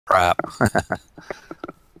crap.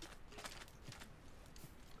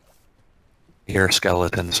 Hear a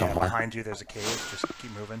skeleton Yeah, somewhere. behind you there's a cave. Just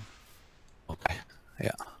keep moving. Okay.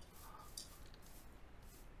 Yeah.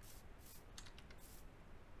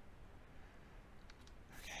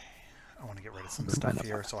 I want to get rid of some stuff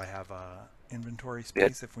here so I have inventory Yeah.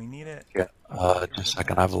 space if we need it. Yeah. Just a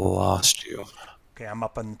second. I've lost you. Okay, I'm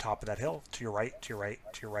up on the top of that hill. To your right, to your right,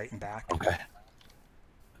 to your right and back. Okay.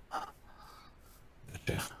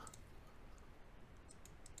 Gotcha.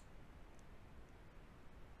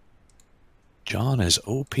 John is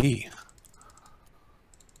OP.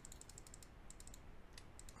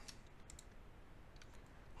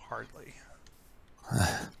 Hardly.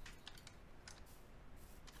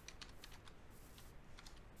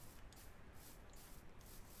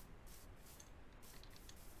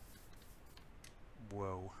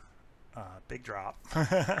 Whoa. Big drop.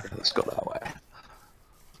 Let's go that way.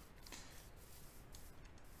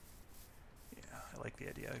 Yeah, I like the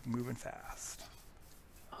idea of moving fast.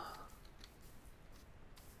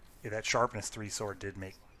 Yeah, that sharpness 3 sword did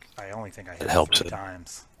make... I only think I hit it 3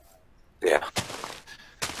 times. Yeah.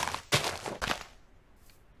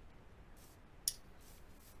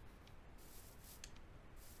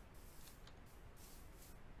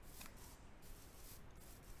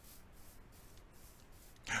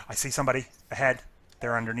 I see somebody ahead.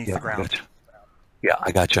 They're underneath the ground. Yeah,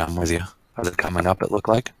 I got you. I'm with you. Are they coming up, it looked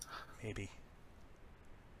like? Maybe.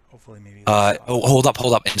 Hopefully, maybe. Oh, hold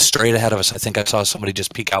up. And straight ahead of us, I think I saw somebody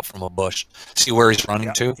just peek out from a bush. See where he's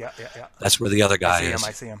running to? Yeah. That's where the other guy is.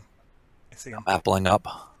 I see him. I'm appling up.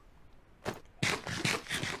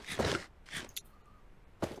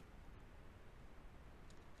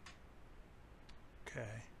 Okay.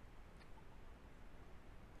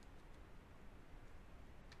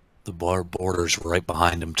 The border's right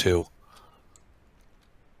behind him, too.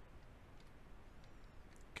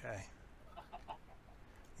 Okay.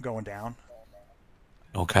 Going down.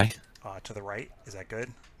 Okay. To the right. Is that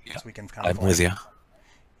good? Yeah. So we can kind I'm with you.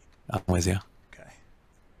 I'm with you. Okay.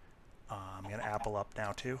 I'm going to apple up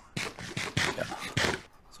now, too. Yeah.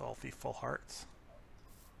 So I'll be full hearts.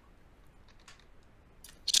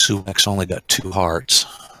 Suvek's only got 2 hearts.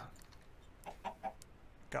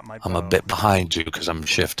 Got my bow. I'm a bit behind you because I'm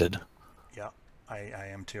shifted. Yeah, I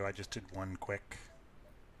am too. I just did one quick.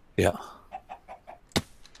 Yeah.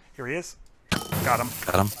 Here he is. Got him.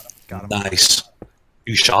 Got him. Nice.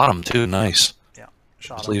 You shot him too. Nice. Yeah,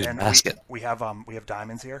 shot him. And basket. we have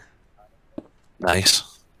diamonds here.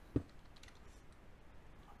 Nice.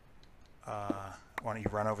 Why don't you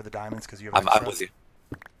run over the diamonds because you have I'm with you.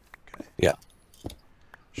 Okay. Yeah.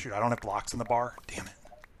 Shoot, I don't have blocks in the bar. Damn it.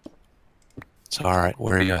 It's all right.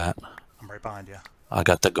 Where are you at? I'm right behind you. I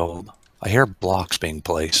got the gold. I hear blocks being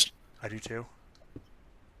placed. I do too.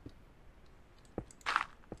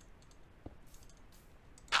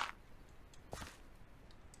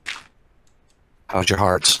 How's your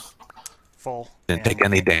hearts? Full. Didn't take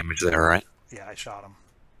any damage there, right? Yeah, I shot him.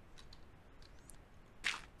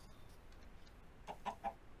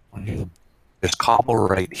 There's cobble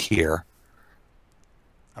right here.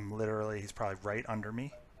 He's probably right under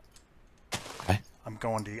me. Okay. I'm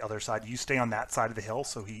going to the other side. You stay on that side of the hill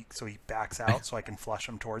so he backs out so I can flush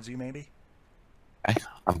him towards you maybe. Okay.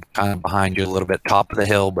 I'm kind of behind you a little bit, top of the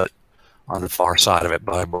hill, but on the far side of it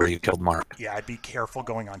by where you killed Mark. Yeah, I'd be careful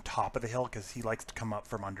going on top of the hill because he likes to come up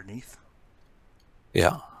from underneath.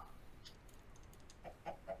 Yeah.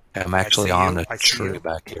 I'm actually on a tree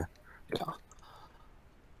back here. Yeah.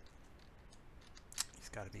 He's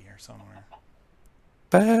got to be here somewhere.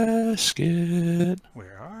 Basket.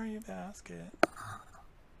 Where are you, Basket?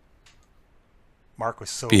 Mark was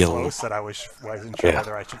so close that I wasn't sure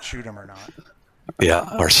whether I should shoot him or not.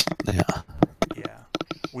 Yeah. Yeah.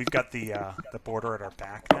 We've got the border at our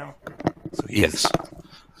back now. So yes.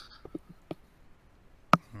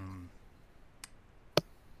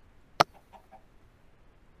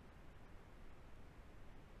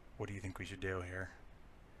 What do you think we should do here?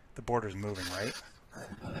 The border's moving, right?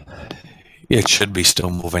 It should be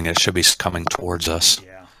still moving. It should be coming towards us.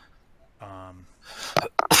 Yeah.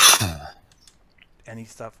 Any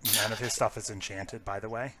stuff? None of his stuff is enchanted, by the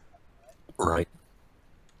way. Right.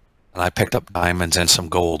 And I picked up diamonds and some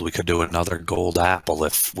gold. We could do another gold apple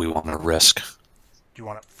if we want to risk. Do you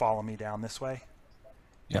want to follow me down this way?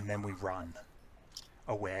 Yeah. And then we run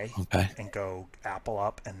away and go apple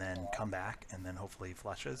up and then come back and then hopefully he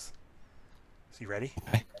flushes. Is he ready?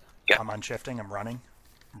 Okay. Yeah. I'm unshifting. I'm running.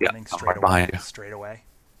 Running straight away. Behind you. Straight away.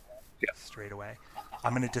 Yeah. Straight away.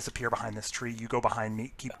 I'm going to disappear behind this tree. You go behind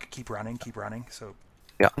me. Keep running. Keep running. So.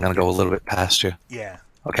 Yeah, I'm going to go a little bit past you. Yeah.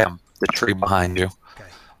 Okay, I'm the tree behind you. Okay.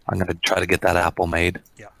 I'm going to try to get that apple made.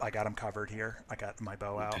 Yep, I got him covered here. I got my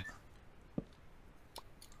bow out.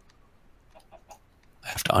 I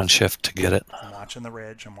have to unshift to get it. I'm watching the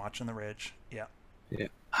ridge. I'm watching the ridge. Yeah. Yeah.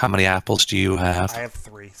 How many apples do you have? I have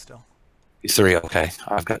 3 still. 3, okay.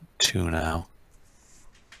 I've got 2 now.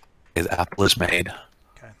 Okay, the apple is made.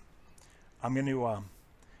 Okay. I'm going to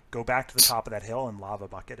go back to the top of that hill and lava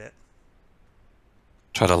bucket it.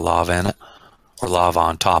 Try to lava in it? Or lava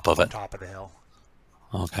on top of it? On top of the hill.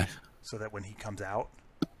 Okay. So that when he comes out...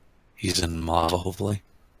 He's in lava, hopefully.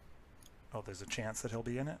 Oh, there's a chance that he'll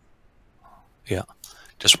be in it? Yeah.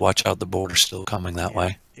 Just watch out, the border's still coming that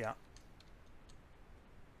way. Yeah.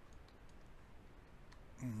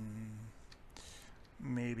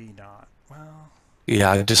 Maybe not. Well...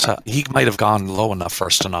 Yeah, I just he might have gone low enough for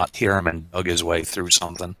us to not hear him and dug his way through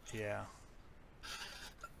something. Yeah.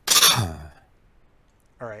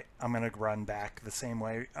 All right, I'm going to run back the same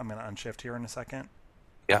way. I'm going to unshift here in a second.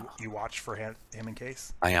 Yeah. You watch for him in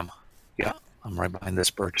case? I am. Yeah, I'm right behind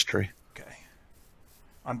this birch tree. Okay.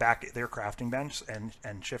 I'm back at their crafting bench and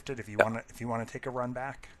shifted if you want to take a run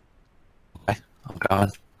back. Okay, I'm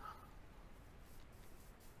gone.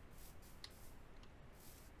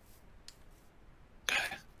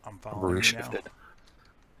 I'm following you now. Shifted.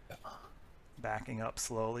 Backing up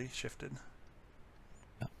slowly, shifted.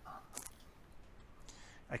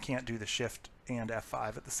 I can't do the shift and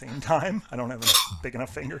F5 at the same time. I don't have big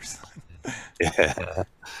enough fingers. Yeah.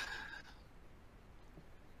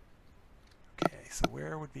 Okay, so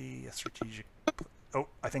where would be a strategic... Oh,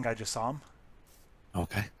 I think I just saw him.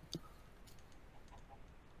 Okay.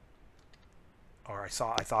 Or I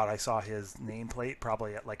thought I saw his nameplate,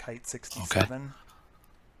 probably at like height 67. Okay.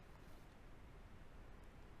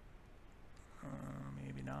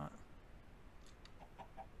 Maybe not.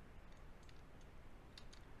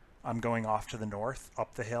 I'm going off to the north,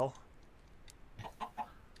 up the hill.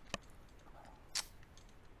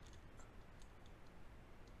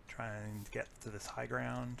 Trying to get to this high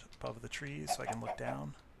ground above the trees so I can look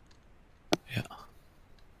down. Yeah.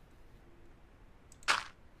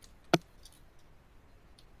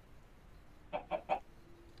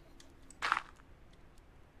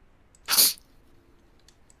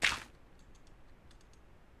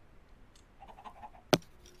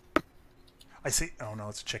 I see. Oh no,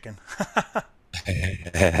 it's a chicken.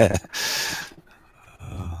 It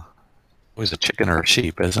was a chicken or a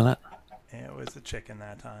sheep, isn't it? It was a chicken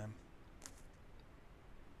that time.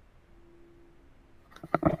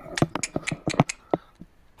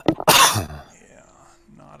 Yeah,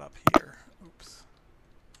 not up here. Oops.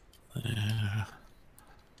 Yeah.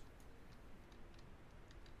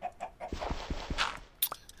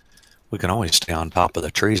 We can always stay on top of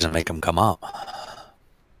the trees and make them come up.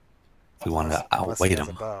 If we want to outweigh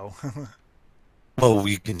them. Well,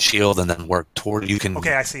 you can shield and then work toward. You can.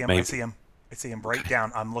 Okay, I see him. Maybe. I see him. I see him right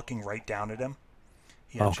down. I'm looking right down at him.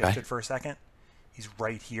 He unshifted for a second. He's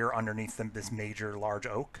right here underneath this major large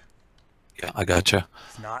oak. Yeah, I gotcha.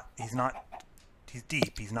 He's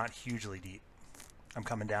deep. He's not hugely deep. I'm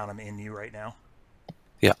coming down. I'm in you right now.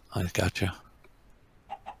 Yeah, I gotcha.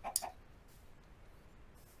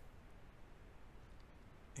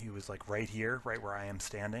 He was like right here, right where I am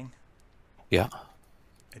standing. Yeah.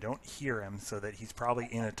 I don't hear him, so that he's probably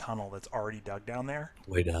in a tunnel that's already dug down there.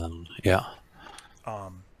 Way down, yeah.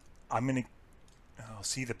 I'm going to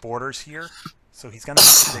see the borders here, so he's going to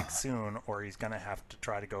have to dig soon, or he's going to have to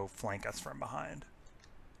try to go flank us from behind.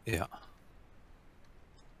 Yeah.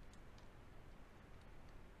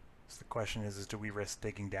 So the question is do we risk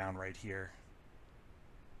digging down right here?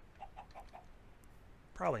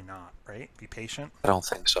 Probably not, right? Be patient? I don't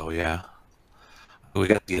think so, yeah. We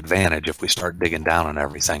got the advantage if we start digging down and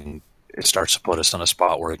everything, it starts to put us in a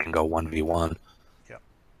spot where it can go 1v1. Yep.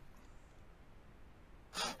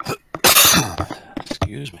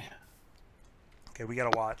 Excuse me. Okay, we got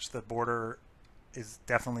to watch. The border is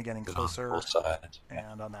definitely getting closer. On both sides.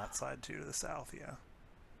 And on that side too, to the south, yeah.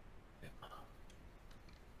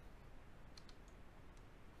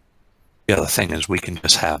 Yeah, the thing is we can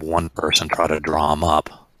just have one person try to draw them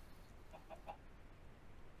up.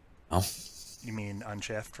 No? You mean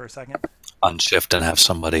unshift for a second? Unshift and have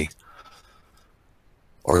somebody,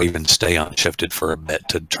 or even stay unshifted for a bit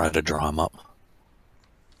to try to draw them up.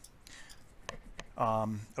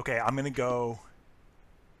 Okay, I'm gonna go.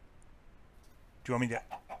 Do you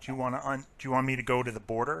want me to go to the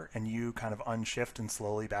border and you kind of unshift and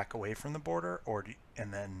slowly back away from the border, or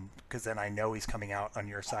because then I know he's coming out on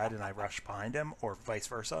your side and I rush behind him, or vice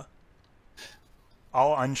versa?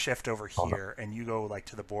 I'll unshift over here and you go like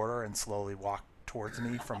to the border and slowly walk towards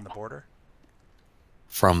me from the border.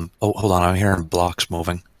 Oh, hold on, I'm hearing blocks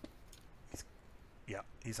moving. Yeah,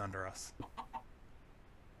 He's under us.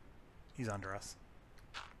 He's under us.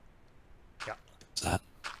 Yeah. Is that?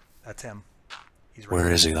 That's him. He's right.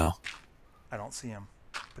 Where is he though? I don't see him,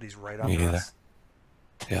 but he's right Me under either. us.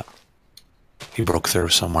 Yeah. He broke through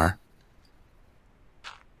somewhere.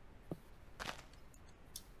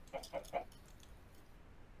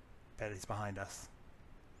 Bet he's behind us.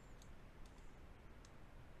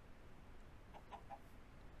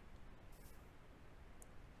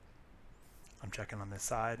 I'm checking on this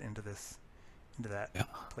side into that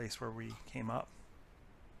place where we came up.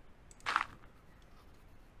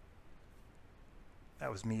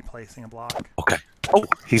 That was me placing a block. Okay. Oh,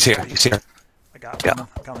 he's here. He's here. I got him.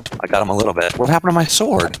 I'm coming. I got him a little bit. What happened to my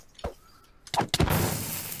sword?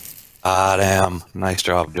 Ah, damn. Nice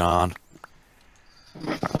job, John.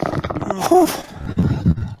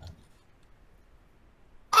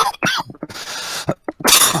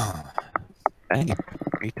 Dang,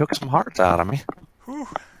 he took some hearts out of me. Whew.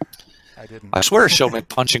 I didn't. I swear it showed me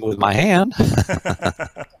punching with my hand. All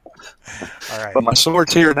right. But my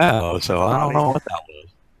sword's here now, so I don't know what that was.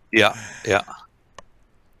 Yeah, yeah.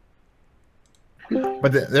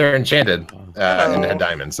 But they're enchanted and had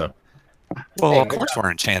diamonds, so. Well, of course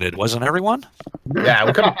we're enchanted, wasn't everyone? Yeah,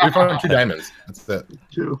 we found 2 diamonds. That's it.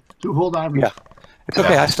 Two whole diamonds. Yeah. It's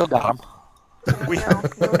okay, I still got them. We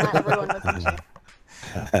not everyone was enchanted.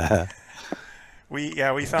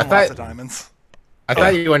 we found lots of diamonds. I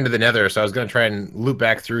thought you went to the nether, so I was going to try and loop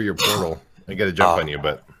back through your portal and get a jump on you,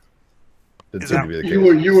 but didn't seem to be the case.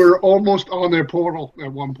 You were almost on their portal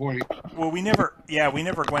at one point. Well, we never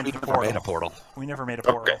went to the portal. Made a portal. We never made a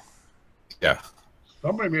portal. Okay. Yeah.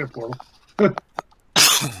 Somebody made a portal.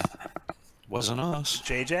 Wasn't us.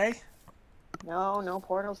 JJ? No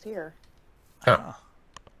portals here. Huh.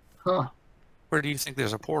 Huh. Where do you think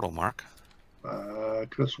there's a portal, Mark? Could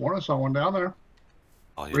have sworn I saw one down there.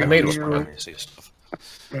 Oh, I made one. one.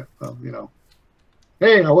 Yeah, you know.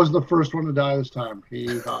 Hey, I wasn't the first one to die this time.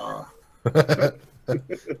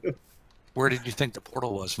 Where did you think the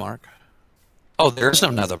portal was, Mark? Oh, there's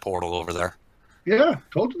another portal over there. Yeah,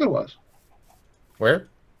 told you there was. Where?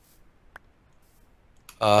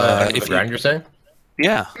 If the ground, you're saying?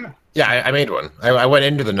 Yeah. Yeah, I made one. I went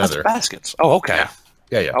into the nether. That's baskets. Oh, okay.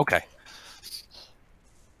 Yeah. Okay.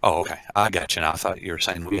 Oh, okay. I got you now. I thought you were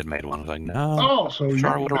saying we had made one. I was like, no. Oh, so you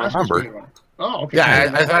would have remembered. Oh, okay. Yeah,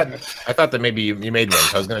 I thought that maybe you made one.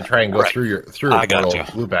 So I was going to try and go through your portal,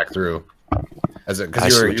 loop back through, because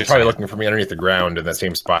you're probably looking for me underneath the ground in that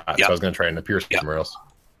same spot. Yep. So I was going to try and appear somewhere else.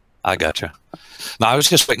 I got you. No, I was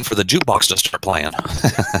just waiting for the jukebox to start playing.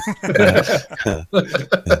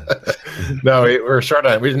 No, we were short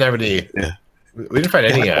on. We didn't have any. Yeah. We didn't find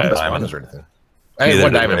any diamonds or anything. I had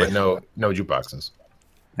one diamond, but no jukeboxes.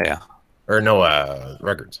 Yeah. Or no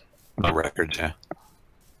records. No records, yeah.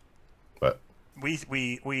 But we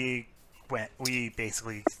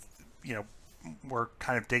basically, we're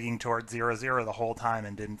kind of digging towards 0-0 the whole time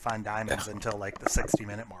and didn't find diamonds until like the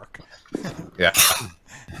 60-minute mark. Yeah.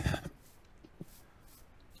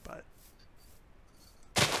 But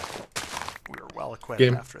we were well equipped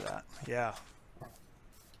after that. Yeah.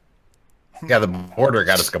 Yeah, the border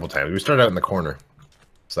got us a couple times. We started out in the corner,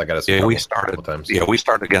 so that got us. Yeah, a couple times. Yeah, we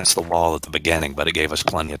started against the wall at the beginning, but it gave us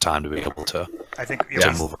plenty of time to be able to. I think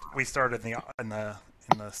we started in the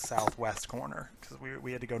southwest corner because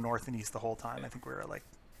we had to go north and east the whole time. I think we were like.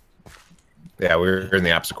 Yeah, we were in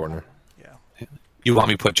the opposite corner. Yeah. You want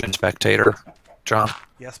me to put you in spectator, John?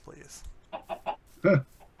 Yes, please.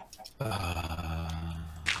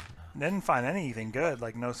 Didn't find anything good,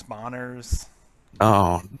 like no spawners.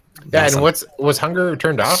 Oh. Yeah, and was hunger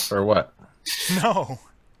turned off or what? No.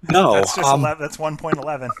 That's just 11, that's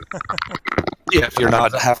 1.11. Yeah, if you're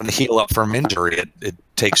not having to heal up from injury, it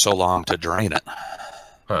takes so long to drain it.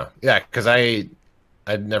 Huh? Yeah, because I'd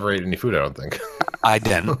never ate any food. I don't think. I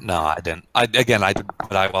didn't. No, I didn't. I did,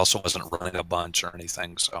 but I also wasn't running a bunch or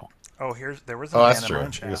anything. So. Oh, there was a that's true.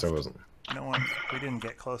 mine shaft. I guess I wasn't. We didn't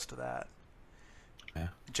get close to that. Yeah.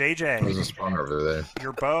 JJ, there's a spawner over there.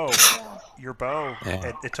 Your bow.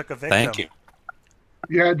 Yeah. It took a victim. Thank you.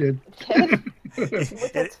 Yeah, I did.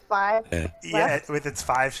 With its 5. Yeah, with its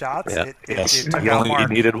 5 shots, it took out Mark. You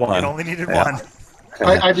needed one. It only needed one.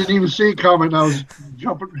 I didn't even see it coming. I was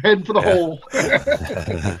heading for the hole.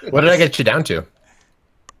 What did I get you down to?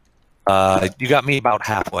 You got me about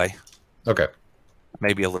halfway. Okay.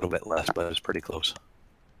 Maybe a little bit less, but it was pretty close.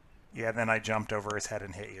 Yeah, then I jumped over his head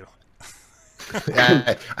and hit you.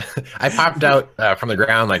 Yeah, I popped out from the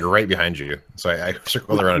ground like right behind you, so I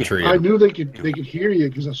circled around a tree. I knew they could hear you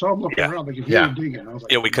because I saw them looking around. They could hear you digging. I was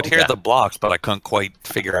like, we could hear the blocks, but I couldn't quite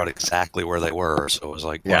figure out exactly where they were. So it was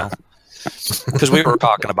like, well, Because we were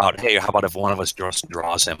talking about, hey, how about if one of us just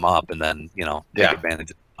draws him up and then, you know, take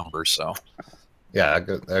advantage of the numbers. So, yeah,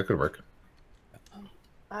 that could work.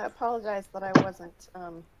 I apologize that I wasn't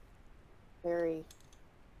very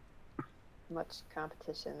much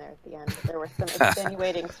competition there at the end. There were some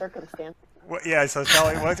extenuating circumstances. Yeah, so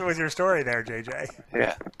tell me, what was your story there, JJ?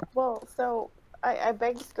 Yeah. Well, so I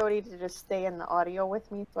begged Scody to just stay in the audio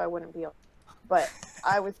with me so I wouldn't be, but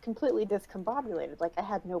I was completely discombobulated. Like, I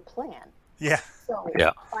had no plan. Yeah. So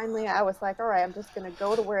finally I was like, all right, I'm just going to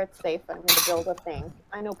go to where it's safe. I'm going to build a thing.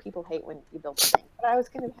 I know people hate when you build a thing, but I was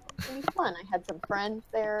going to be fun. I had some friends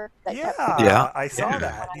there. That I saw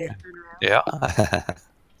that. Yeah.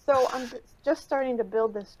 So I'm just starting to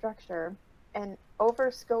build this structure, and over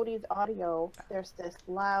Scody's audio, there's this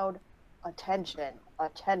loud, attention,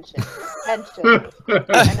 attention, attention.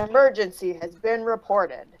 An emergency has been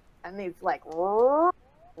reported. And he's like, so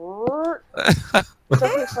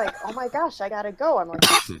he's like, oh my gosh, I gotta go. I'm like,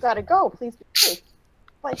 you gotta go, please be safe.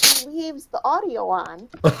 But he leaves the audio on.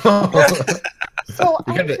 So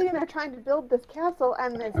I'm sitting there trying to build this castle,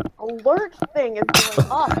 and this alert thing is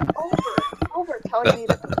going off over and over, telling me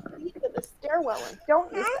to proceed to the stairwell and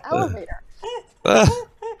don't use the elevator.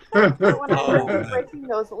 And when I started breaking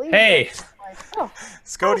those leaves, hey, like, oh,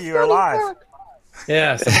 Scody, you're alive.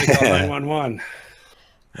 Yeah, somebody call 911.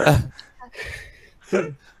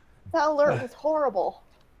 That alert was horrible.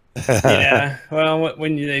 Yeah, well,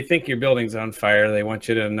 when they think your building's on fire, they want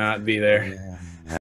you to not be there. Yeah.